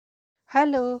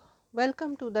Hello,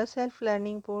 welcome to the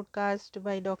self-learning podcast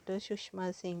by Dr.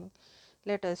 Sushma Singh.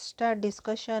 Let us start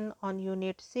discussion on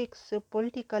Unit 6,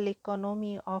 Political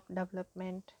Economy of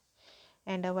Development.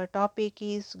 And our topic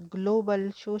is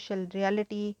Global Social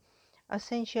Reality,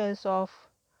 Essentials of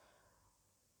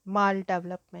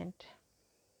Maldevelopment.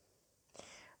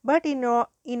 But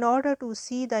in order to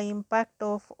see the impact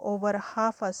of over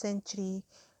half a century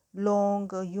long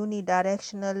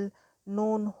unidirectional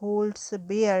known holds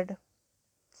bared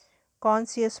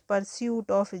conscious pursuit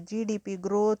of GDP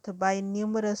growth by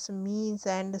numerous means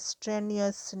and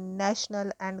strenuous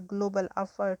national and global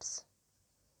efforts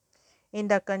in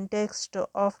the context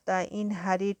of the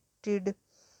inherited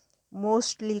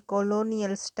mostly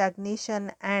colonial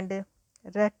stagnation and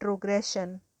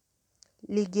retrogression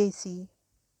legacy.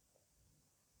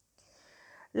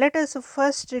 Let us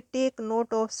first take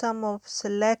note of some of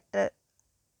select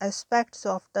aspects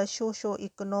of the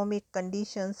socio-economic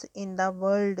conditions in the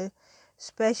world,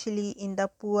 especially in the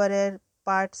poorer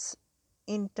parts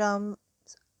in terms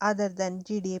other than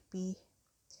GDP.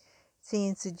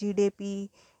 Since GDP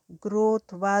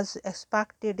growth was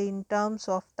expected in terms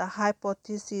of the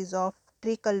hypothesis of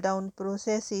trickle-down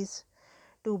processes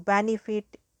to benefit,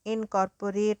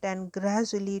 incorporate and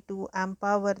gradually to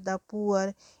empower the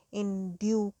poor in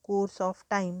due course of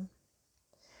time.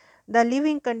 The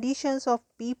living conditions of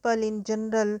people in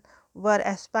general were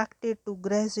expected to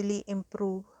gradually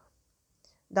improve.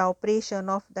 The operation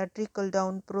of the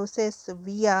trickle-down process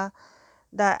via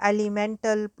the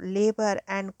elemental labor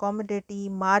and commodity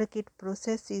market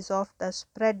processes of the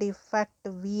spread effect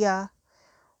via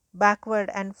backward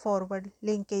and forward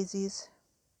linkages.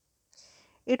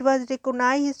 It was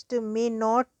recognized may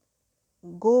not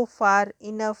go far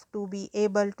enough to be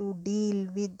able to deal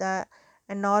with the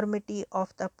enormity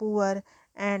of the poor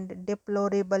and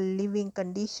deplorable living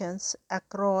conditions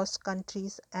across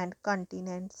countries and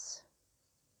continents.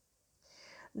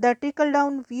 The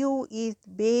trickle-down view is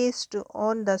based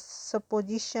on the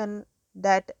supposition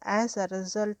that as a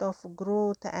result of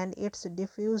growth and its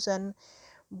diffusion,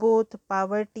 both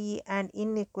poverty and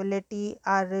inequality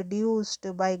are reduced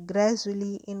by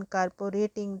gradually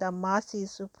incorporating the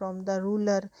masses from the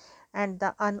rural and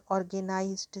the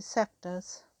unorganized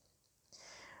sectors.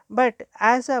 But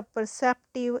as a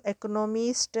perceptive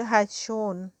economist has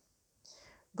shown,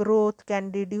 growth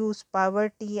can reduce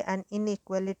poverty and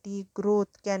inequality.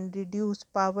 Growth can reduce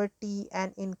poverty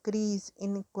and increase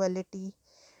inequality.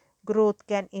 Growth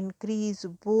can increase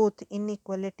both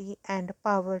inequality and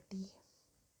poverty.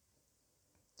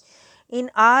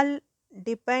 In all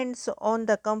depends on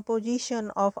the composition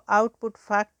of output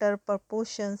factor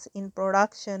proportions in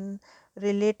production,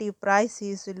 relative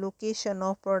prices, location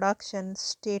of production,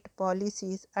 state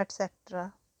policies,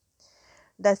 etc.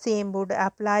 The same would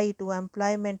apply to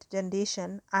employment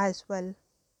generation as well.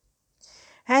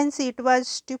 Hence, it was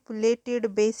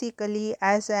stipulated basically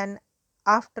as an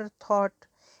afterthought,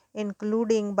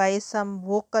 including by some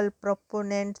vocal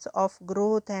proponents of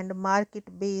growth and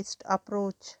market-based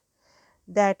approach,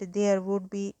 that there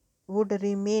would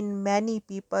remain many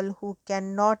people who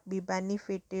cannot be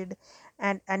benefited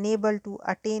and unable to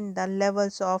attain the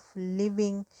levels of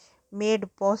living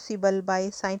made possible by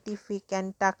scientific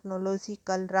and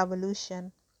technological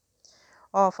revolution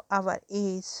of our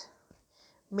age.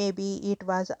 Maybe it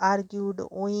was argued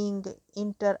owing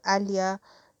inter alia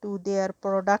to their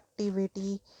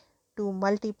productivity to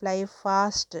multiply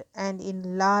fast and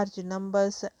in large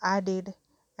numbers added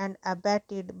and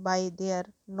abated by their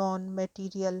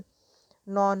non-material,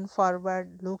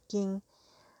 non-forward-looking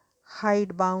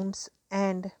hidebounds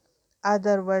and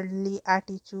otherworldly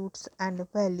attitudes and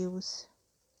values.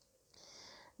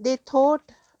 They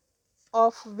thought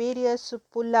of various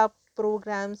pull-up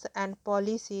programs and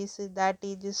policies, that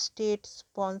is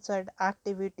state-sponsored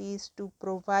activities to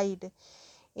provide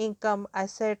income,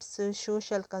 assets,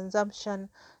 social consumption,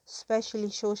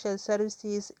 especially social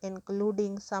services,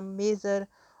 including some measure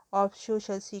of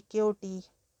social security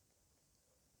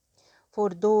for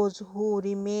those who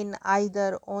remain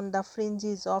either on the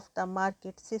fringes of the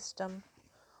market system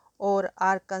or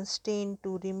are constrained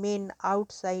to remain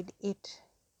outside it.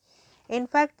 In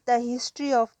fact, the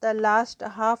history of the last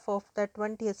half of the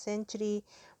 20th century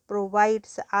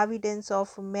provides evidence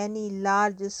of many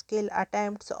large-scale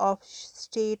attempts of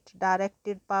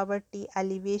state-directed poverty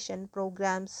alleviation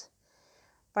programs,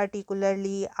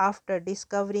 particularly after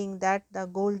discovering that the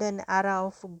golden era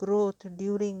of growth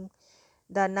during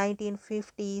the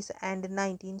 1950s and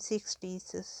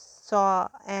 1960s saw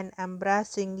an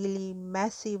embarrassingly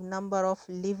massive number of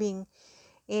living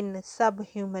in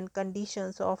subhuman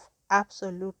conditions of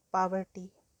absolute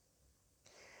poverty.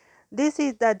 This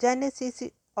is the genesis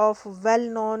of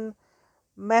well-known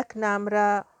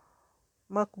McNamara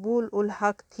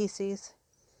Maqbul-ul-Haq thesis,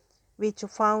 which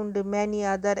found many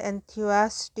other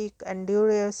enthusiastic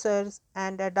endurers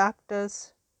and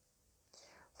adapters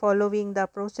following the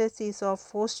processes of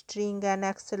fostering and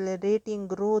accelerating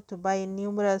growth by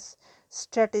numerous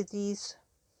strategies,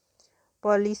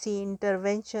 policy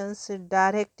interventions,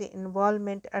 direct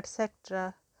involvement,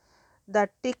 etc. The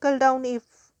trickle down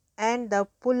if and the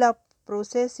pull up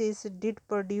processes did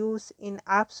produce in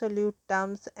absolute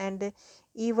terms and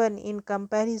even in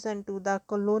comparison to the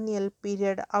colonial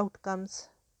period outcomes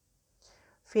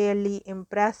fairly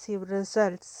impressive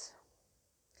results.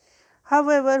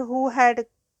 However, who had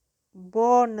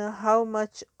borne how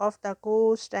much of the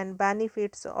cost and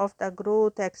benefits of the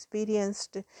growth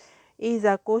experienced is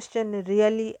a question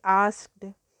really asked,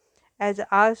 as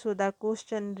also the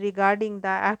question regarding the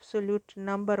absolute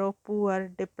number of poor,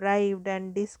 deprived,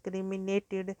 and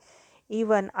discriminated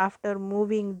even after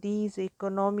moving these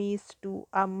economies to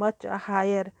a much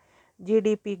higher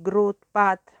GDP growth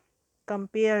path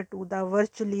compared to the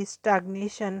virtually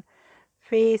stagnation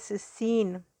phase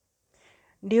seen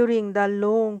during the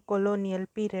long colonial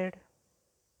period.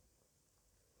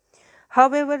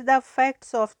 However, the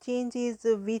facts of changes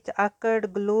which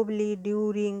occurred globally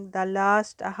during the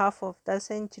last half of the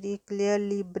century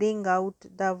clearly bring out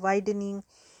the widening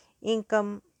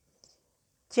income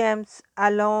gaps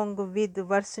along with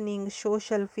worsening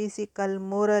social, physical,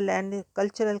 moral, and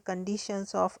cultural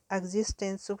conditions of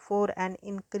existence for an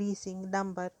increasing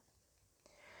number.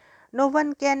 No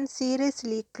one can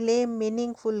seriously claim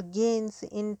meaningful gains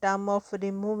in terms of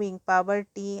removing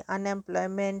poverty,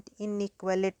 unemployment,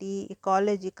 inequality,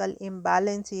 ecological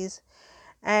imbalances,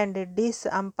 and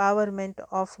disempowerment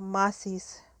of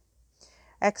masses,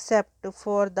 except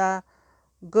for the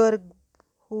Gurg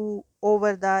who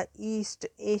over the East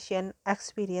Asian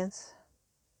experience.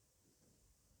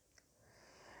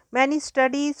 Many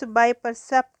studies by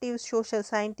perceptive social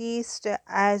scientists,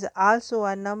 as also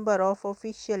a number of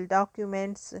official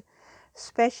documents,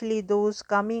 especially those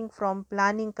coming from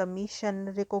Planning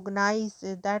Commission, recognize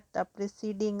that the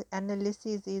preceding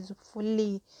analysis is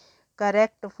fully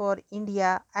correct for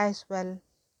India as well.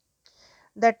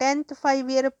 The 10th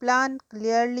five-year plan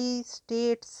clearly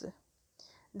states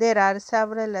there are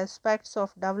several aspects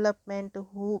of development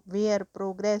where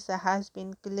progress has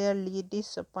been clearly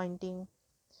disappointing.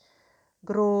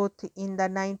 Growth in the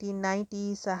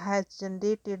 1990s has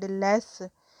generated less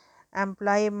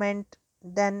employment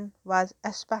than was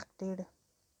expected.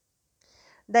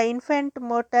 The infant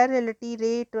mortality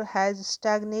rate has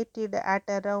stagnated at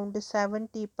around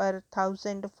 70 per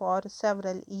thousand for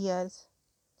several years.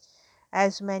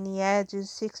 As many as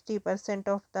 60%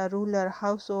 of the rural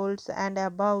households and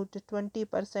about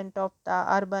 20% of the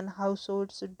urban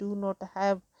households do not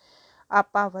have a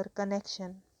power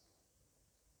connection.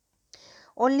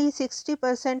 Only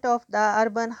 60% of the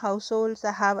urban households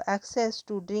have access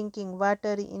to drinking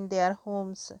water in their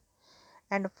homes,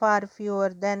 and far fewer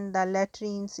than the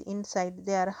latrines inside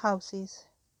their houses.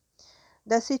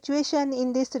 The situation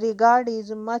in this regard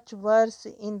is much worse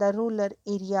in the rural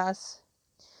areas.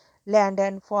 Land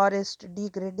and forest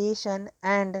degradation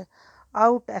and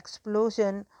out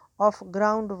explosion of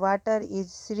groundwater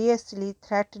is seriously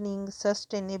threatening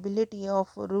sustainability of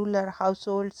rural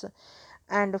households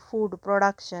and food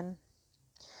production.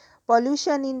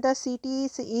 Pollution in the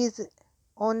cities is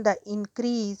on the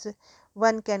increase.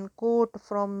 One can quote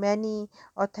from many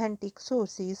authentic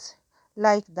sources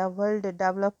like the World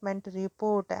Development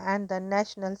Report and the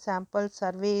National Sample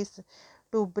Surveys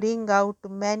to bring out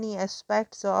many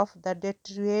aspects of the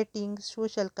deteriorating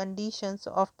social conditions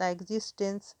of the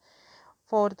existence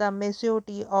for the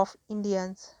majority of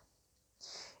Indians.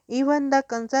 Even the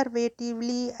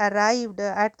conservatively arrived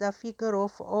at the figure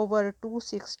of over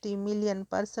 260 million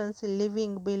persons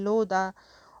living below the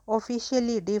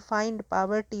officially defined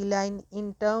poverty line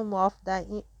in terms of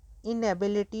the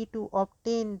inability to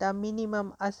obtain the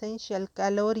minimum essential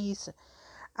calories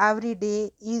every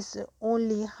day is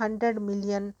only 100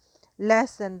 million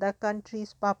less than the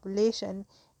country's population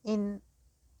in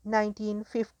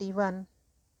 1951,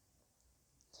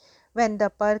 when the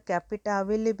per capita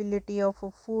availability of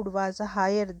food was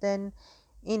higher than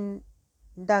in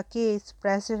the case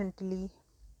presently.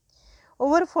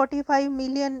 Over 45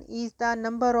 million is the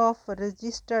number of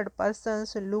registered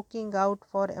persons looking out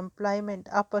for employment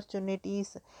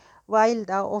opportunities, while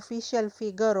the official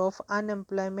figure of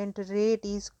unemployment rate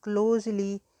is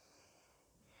closely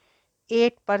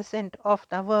 8% of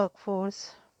the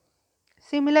workforce.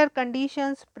 Similar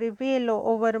conditions prevail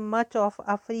over much of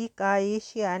Africa,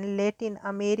 Asia, and Latin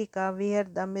America, where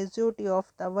the majority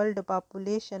of the world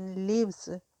population lives.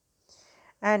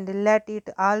 And let it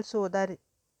also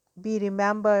be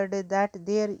remembered that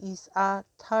there is a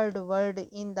third world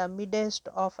in the midst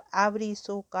of every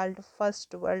so-called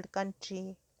first world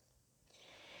country.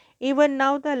 Even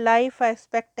now, the life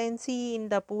expectancy in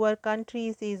the poor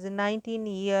countries is 19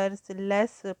 years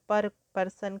less per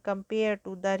person compared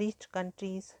to the rich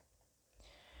countries.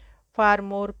 Far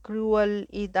more cruel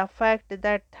is the fact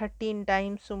that 13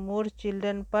 times more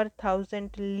children per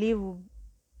thousand live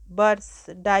births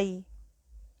die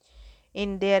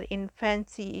in their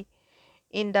infancy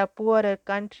in the poorer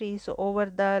countries over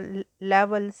the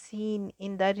level seen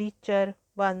in the richer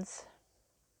ones.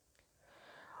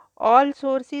 All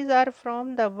sources are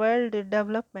from the World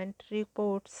Development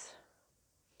Reports.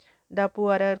 The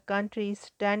poorer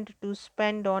countries tend to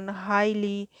spend on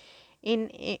highly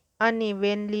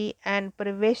unevenly and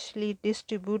previously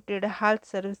distributed health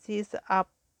services a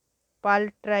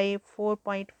paltry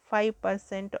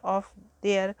 4.5% of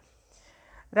their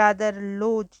rather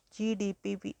low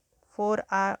GDP for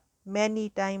a many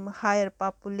times higher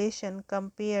population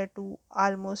compared to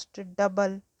almost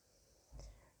double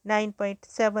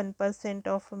 9.7%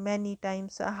 of many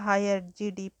times a higher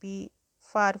GDP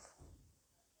for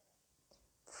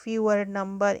fewer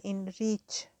number in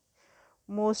rich,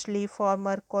 mostly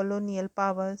former colonial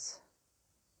powers.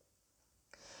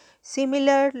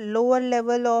 Similar lower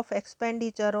level of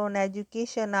expenditure on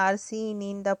education are seen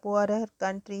in the poorer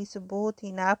countries both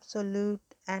in absolute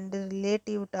and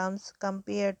relative terms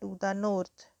compared to the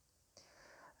north.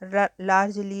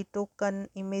 Largely token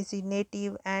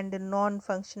imaginative and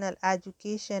non-functional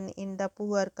education in the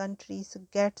poor countries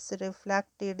gets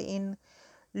reflected in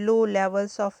low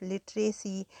levels of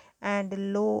literacy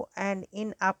and low and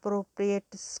inappropriate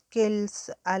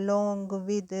skills along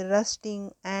with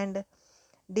rusting and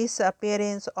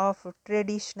disappearance of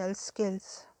traditional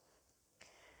skills.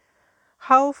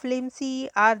 How flimsy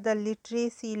are the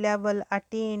literacy level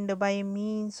attained by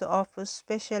means of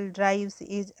special drives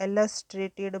is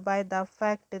illustrated by the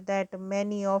fact that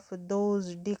many of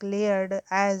those declared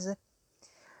as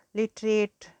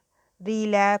literate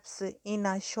relapse in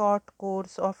a short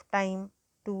course of time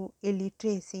to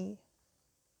illiteracy.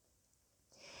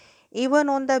 Even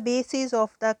on the basis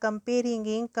of the comparing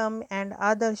income and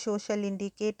other social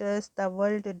indicators, the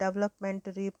World Development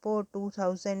Report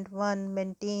 2001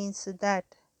 maintains that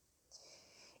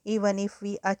even if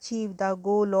we achieve the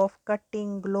goal of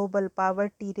cutting global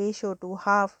poverty ratio to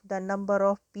half, the number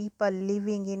of people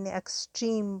living in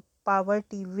extreme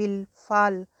poverty will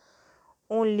fall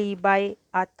only by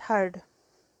a third.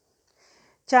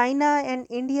 China and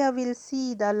India will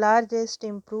see the largest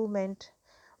improvement,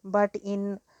 but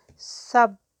in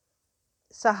sub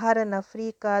Saharan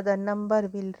Africa the number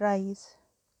will rise.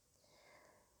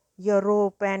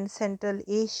 Europe and Central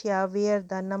Asia, where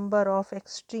the number of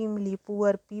extremely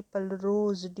poor people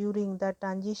rose during the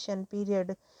transition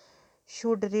period,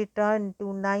 should return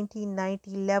to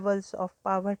 1990 levels of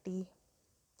poverty.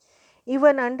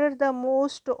 Even under the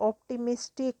most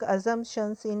optimistic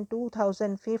assumptions in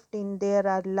 2015, there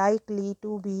are likely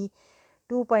to be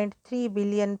 2.3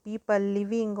 billion people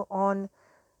living on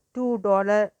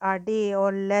 $2 a day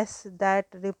or less. That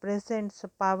represents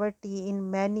poverty in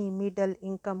many middle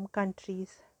income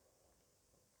countries.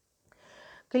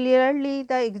 Clearly,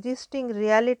 the existing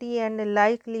reality and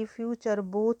likely future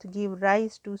both give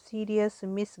rise to serious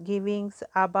misgivings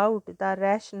about the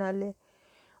rationale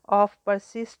of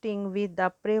persisting with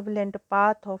the prevalent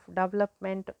path of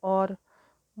development or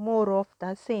more of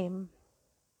the same.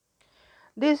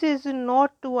 This is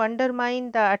not to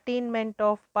undermine the attainment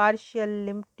of partial,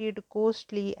 limited,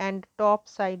 costly, and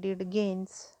top-sided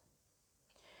gains.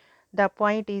 The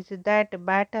point is that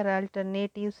better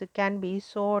alternatives can be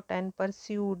sought and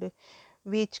pursued,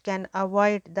 which can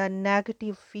avoid the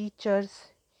negative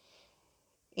features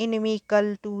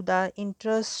inimical to the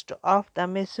interest of the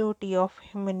majority of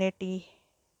humanity,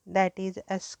 that is,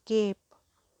 escape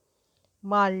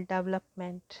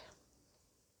maldevelopment.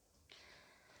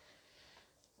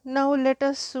 Now let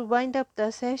us wind up the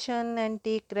session and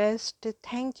take rest.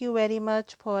 Thank you very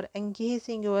much for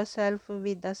engaging yourself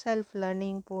with the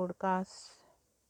self-learning podcast.